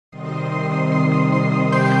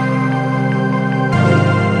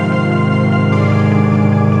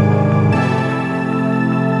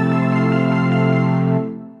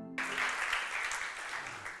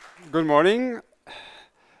Good morning.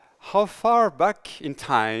 How far back in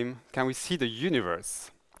time can we see the universe?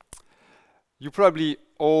 You probably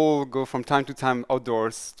all go from time to time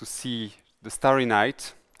outdoors to see the starry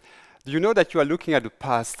night. Do you know that you are looking at the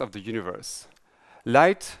past of the universe?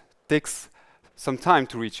 Light takes some time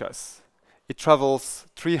to reach us. It travels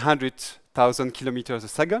 300,000 kilometers a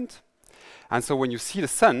second. And so when you see the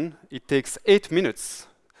sun, it takes 8 minutes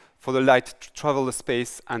for the light to travel the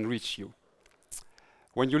space and reach you.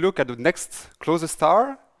 When you look at the next closest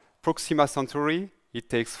star, Proxima Centauri, it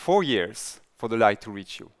takes 4 years for the light to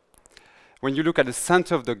reach you. When you look at the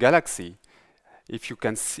center of the galaxy, if you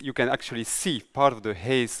can actually see part of the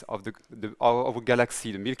haze of our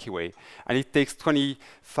galaxy, the Milky Way, and it takes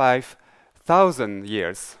 25,000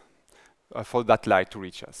 years for that light to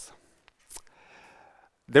reach us.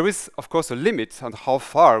 There is, of course, a limit on how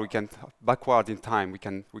far we can backward in time we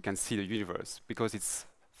can see the universe, because it's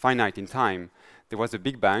finite in time. There was a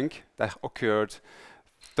Big Bang that occurred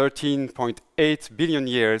 13.8 billion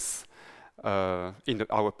years in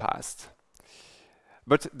our past.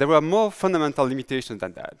 But there were more fundamental limitations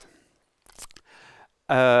than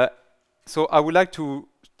that. So I would like to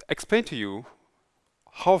explain to you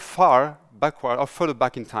how far backward or further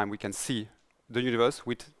back in time we can see the universe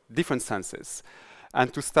with different senses.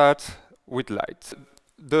 And to start with light.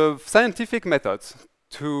 The scientific method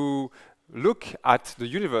to look at the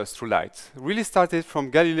universe through light really started from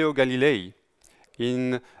Galileo Galilei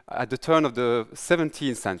at the turn of the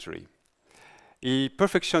 17th century. He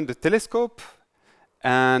perfectioned the telescope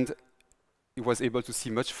and he was able to see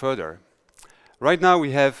much further. Right now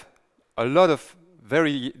we have a lot of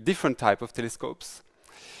very different type of telescopes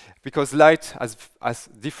because light has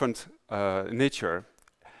different nature.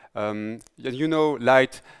 You know,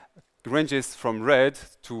 light ranges from red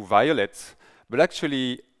to violet, but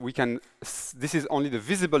actually this is only the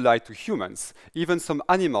visible light to humans. Even some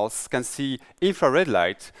animals can see infrared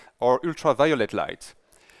light or ultraviolet light.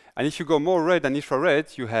 And if you go more red than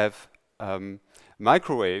infrared, you have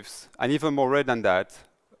microwaves, and even more red than that,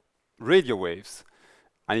 radio waves.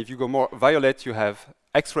 And if you go more violet, you have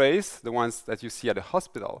X-rays, the ones that you see at the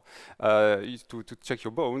hospital to check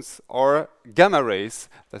your bones, or gamma rays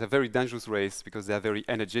that are very dangerous rays because they are very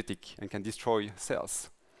energetic and can destroy cells.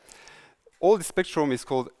 All the spectrum is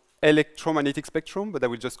called electromagnetic spectrum, but I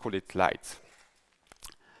will just call it light.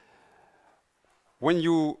 When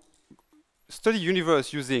you study the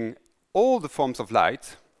universe using all the forms of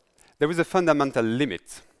light, there is a fundamental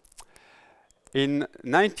limit. In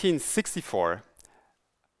 1964,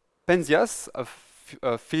 Penzias,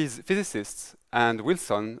 a physicist, and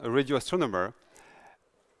Wilson, a radio astronomer,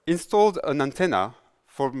 installed an antenna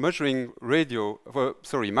for measuring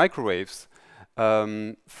microwaves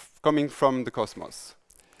coming from the cosmos.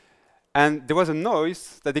 And there was a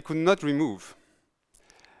noise that they could not remove.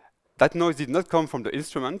 That noise did not come from the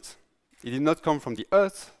instrument, it did not come from the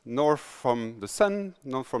Earth, nor from the Sun,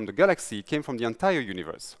 nor from the galaxy, it came from the entire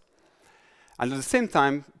universe. And at the same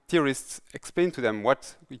time, theorists explained to them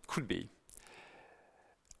what it could be.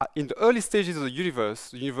 In the early stages of the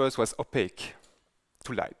universe was opaque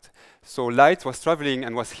to light. So light was traveling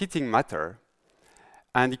and was hitting matter,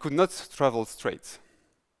 and it could not travel straight.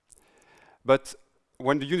 But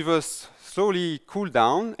when the universe slowly cooled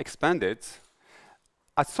down, expanded,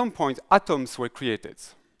 at some point atoms were created,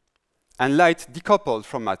 and light decoupled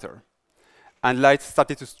from matter, and light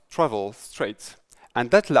started to travel straight. And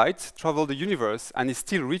that light traveled the universe and is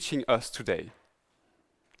still reaching us today.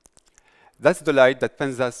 That's the light that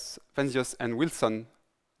Penzias and Wilson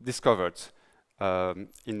discovered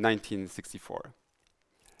in 1964.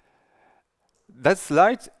 That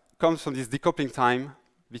light comes from this decoupling time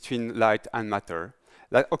between light and matter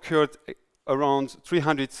that occurred around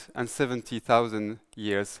 370,000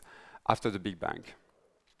 years after the Big Bang.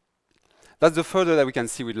 That's the further that we can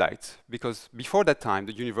see with light, because before that time,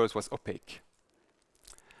 the universe was opaque.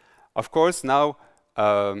 Of course, now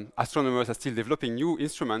astronomers are still developing new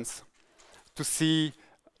instruments to see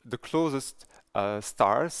the closest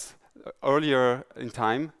stars. Earlier in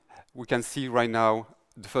time, we can see right now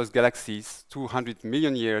the first galaxies 200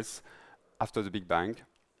 million years after the Big Bang.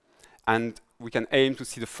 And we can aim to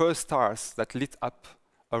see the first stars that lit up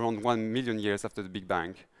around 1 million years after the Big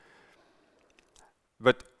Bang.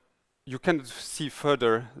 But you cannot see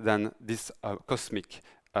further than this cosmic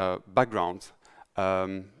background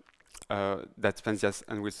that Penzias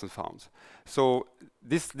and Wilson found. So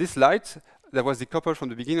this light that was decoupled from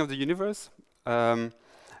the beginning of the universe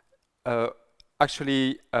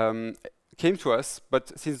actually came to us,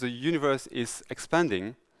 but since the universe is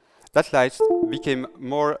expanding, that light became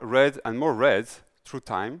more red and more red through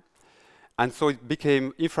time, And so it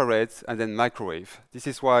became infrared and then microwave. This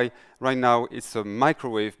is why right now it's a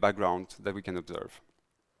microwave background that we can observe.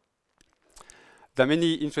 There are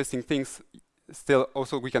many interesting things still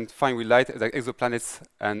also we can find with light, like exoplanets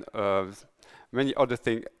and many other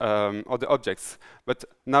other objects. But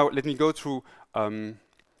now let me go through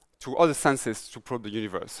other senses to probe the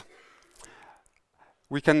universe.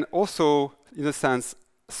 We can also, in a sense,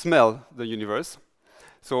 smell the universe.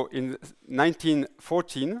 So in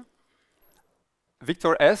 1914,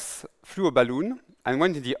 Victor S. flew a balloon and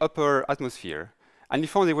went in the upper atmosphere. And he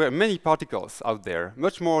found there were many particles out there,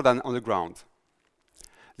 much more than on the ground.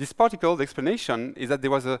 This particle, the explanation is that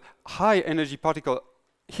there was a high energy particle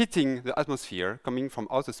hitting the atmosphere coming from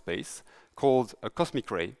outer space called a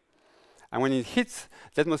cosmic ray. And when it hit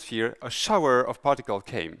the atmosphere, a shower of particles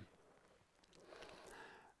came.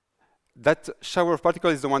 That shower of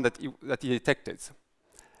particles is the one that he detected.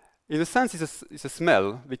 In a sense, it's a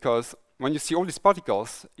smell, because when you see all these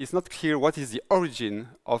particles, it's not clear what is the origin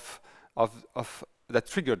of that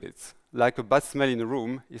triggered it. Like a bad smell in a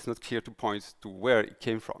room, it's not clear to point to where it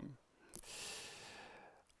came from.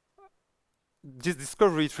 This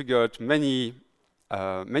discovery triggered many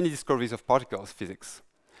discoveries of particles physics.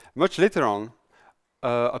 Much later on,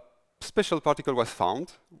 a special particle was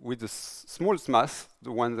found with the smallest mass,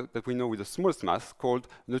 the one that we know with the smallest mass, called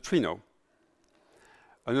neutrino.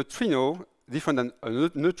 A neutrino, different than a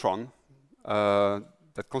neutron,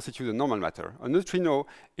 that constitute a normal matter. A neutrino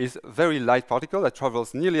is a very light particle that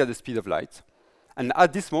travels nearly at the speed of light. And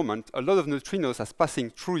at this moment, a lot of neutrinos are passing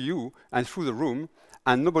through you and through the room,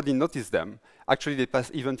 and nobody noticed them. Actually, they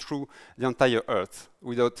pass even through the entire Earth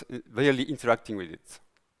without really interacting with it.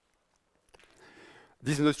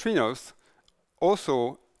 These neutrinos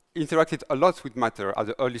also interacted a lot with matter at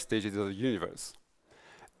the early stages of the universe.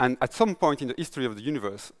 And at some point in the history of the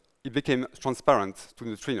universe, it became transparent to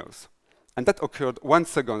neutrinos. And that occurred 1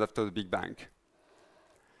 second after the Big Bang.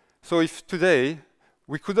 So if today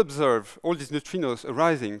we could observe all these neutrinos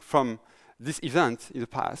arising from this event in the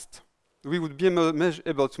past, we would be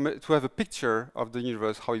able to have a picture of the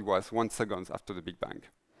universe how it was 1 second after the Big Bang,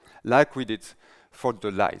 like we did for the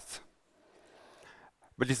light.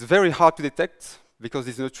 But it's very hard to detect because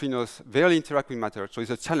these neutrinos barely interact with matter, so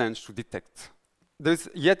it's a challenge to detect. There's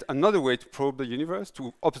yet another way to probe the universe,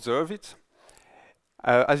 to observe it.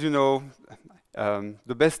 As you know,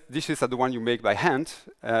 the best dishes are the ones you make by hand,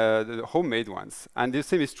 the homemade ones. And the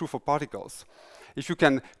same is true for particles. If you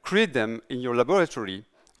can create them in your laboratory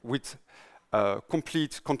with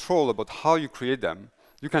complete control about how you create them,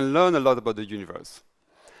 you can learn a lot about the universe.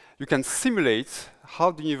 You can simulate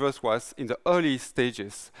how the universe was in the early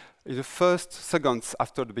stages, in the first seconds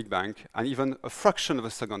after the Big Bang, and even a fraction of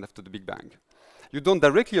a second after the Big Bang. You don't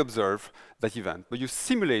directly observe that event, but you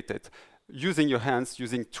simulate it using your hands,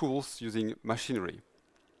 using tools, using machinery.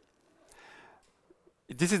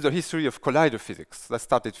 This is the history of collider physics that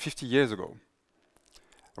started 50 years ago.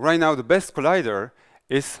 Right now, the best collider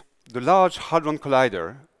is the Large Hadron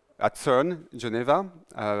Collider at CERN in Geneva,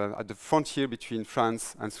 at the frontier between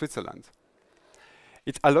France and Switzerland.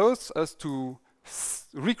 It allows us to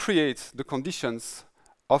recreate the conditions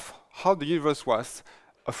of how the universe was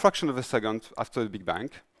a fraction of a second after the Big Bang,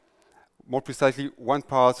 more precisely 1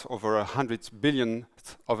 part over 100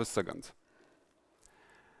 billionth of a second.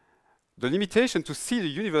 The limitation to see the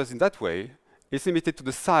universe in that way is limited to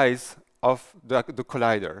the size of the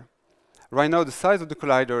collider. Right now, the size of the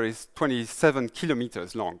collider is 27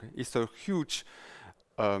 kilometers long. It's a huge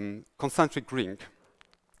concentric ring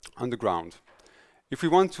on the ground. If we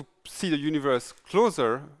want to see the universe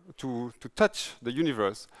closer, to touch the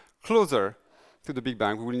universe closer to the Big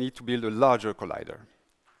Bang, we will need to build a larger collider.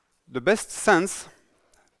 The best sense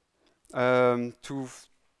to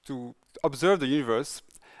observe the universe,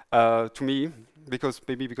 to me,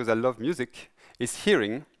 maybe because I love music, is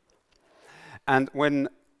hearing. And when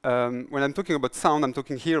I'm talking about sound, I'm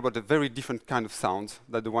talking here about a very different kind of sound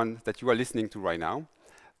than the one that you are listening to right now.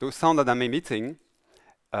 The sound that I'm emitting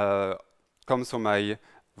comes from my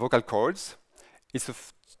vocal cords.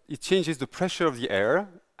 It changes the pressure of the air,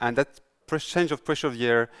 and that change of pressure of the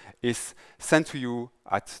air is sent to you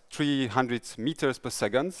at 300 meters per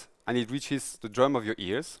second, and it reaches the drum of your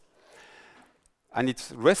ears. And it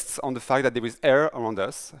rests on the fact that there is air around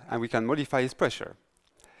us, and we can modify its pressure.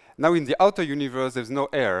 Now, in the outer universe, there's no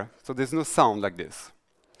air, so there's no sound like this.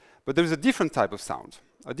 But there is a different type of sound,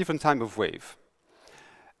 a different type of wave.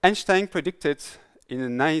 Einstein predicted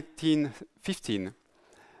in 1915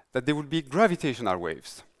 that there would be gravitational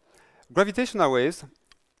waves. Gravitational waves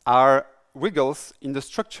are wiggles in the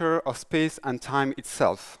structure of space and time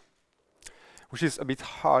itself, which is a bit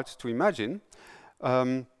hard to imagine.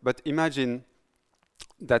 but imagine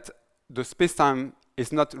that the space-time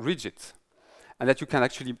is not rigid, and that you can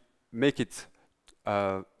actually make it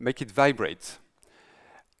vibrate.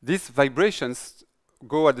 These vibrations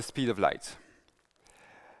go at the speed of light.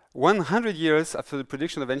 100 years after the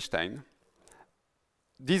prediction of Einstein,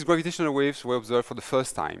 these gravitational waves were observed for the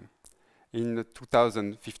first time in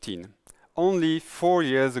 2015, only 4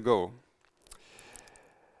 years ago.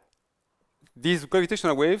 These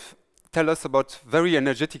gravitational waves tell us about very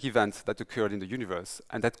energetic events that occurred in the universe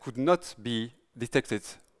and that could not be detected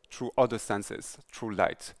through other senses, through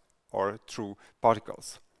light or through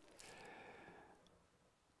particles.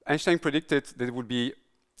 Einstein predicted that it would be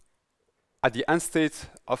at the end state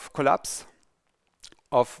of collapse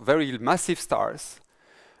of very massive stars,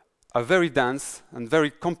 a very dense and very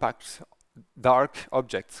compact dark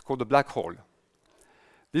object called a black hole.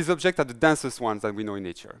 These objects are the densest ones that we know in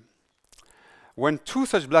nature. When two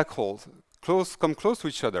such black holes come close to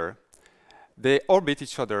each other, they orbit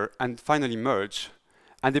each other and finally merge,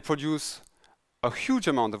 and they produce a huge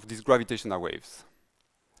amount of these gravitational waves.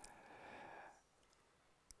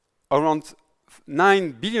 Around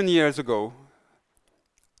 9 billion years ago,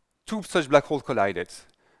 two such black holes collided,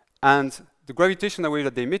 and the gravitational wave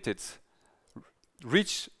that they emitted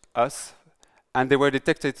reached us, and they were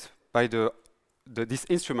detected by this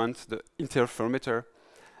instrument, the interferometer,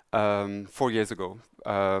 4 years ago.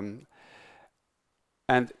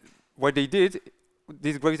 And what they did,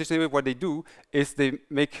 these gravitational waves, what they do is they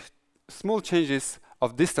make small changes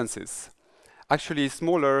of distances, actually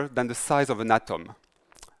smaller than the size of an atom,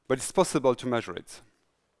 but it's possible to measure it.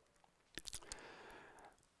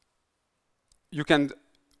 You can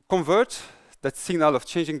convert that signal of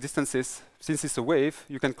changing distances, since it's a wave,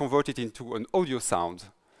 you can convert it into an audio sound.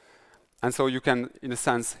 And so you can, in a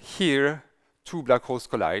sense, hear two black holes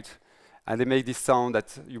collide, and they make this sound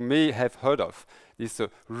that you may have heard of. It's a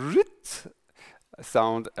RIT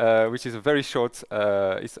sound, which is a very short,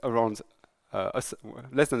 it's around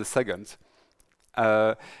less than a second.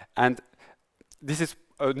 And this is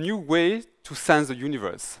a new way to sense the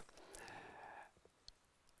universe.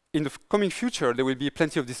 In the coming future, there will be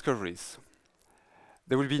plenty of discoveries.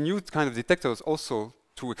 There will be new kind of detectors also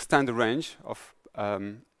to extend the range of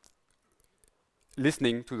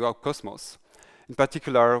listening to the cosmos. In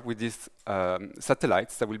particular, with these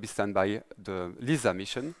satellites that will be sent by the LISA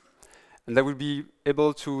mission, and that will be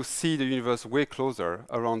able to see the universe way closer,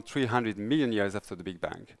 around 300 million years after the Big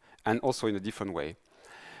Bang, and also in a different way.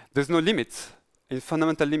 There's no limit, a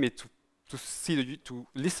fundamental limit to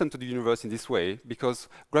listen to the universe in this way, because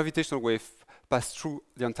gravitational waves pass through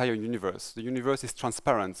the entire universe. The universe is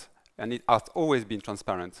transparent, and it has always been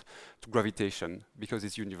transparent to gravitation because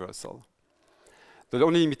it's universal. The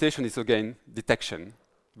only limitation is, again, detection,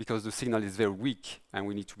 because the signal is very weak, and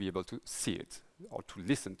we need to be able to see it or to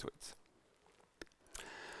listen to it.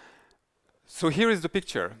 So here is the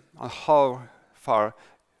picture of how far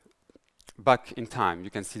back in time you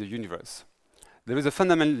can see the universe. There is a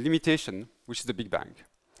fundamental limitation, which is the Big Bang.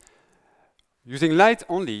 Using light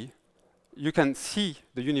only, you can see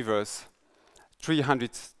the universe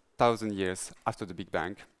 300,000 years after the Big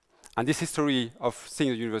Bang. And this history of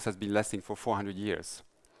seeing the universe has been lasting for 400 years.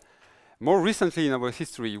 More recently in our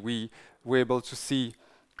history, we were able to see,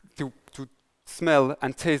 to smell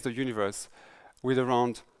and taste the universe with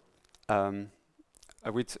around,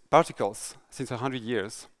 with particles since 100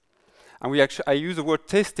 years. And I use the word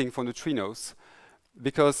tasting for neutrinos,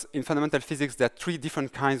 because in fundamental physics, there are 3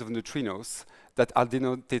 different kinds of neutrinos that are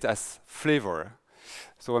denoted as flavor.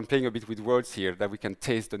 So I'm playing a bit with words here, that we can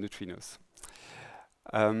taste the neutrinos.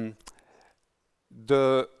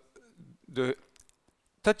 The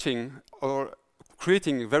touching or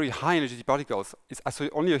creating very high energy particles is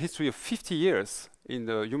only a history of 50 years in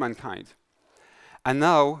the humankind. And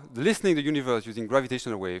now, listening to the universe using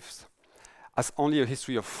gravitational waves has only a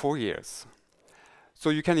history of 4 years. So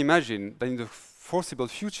you can imagine that in the foreseeable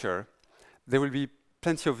future, there will be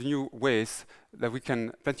plenty of new ways that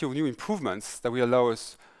plenty of new improvements that will allow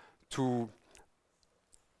us to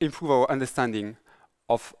improve our understanding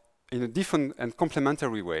of, in a different and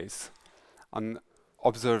complementary ways, on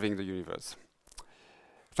observing the universe.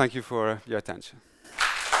 Thank you for your attention.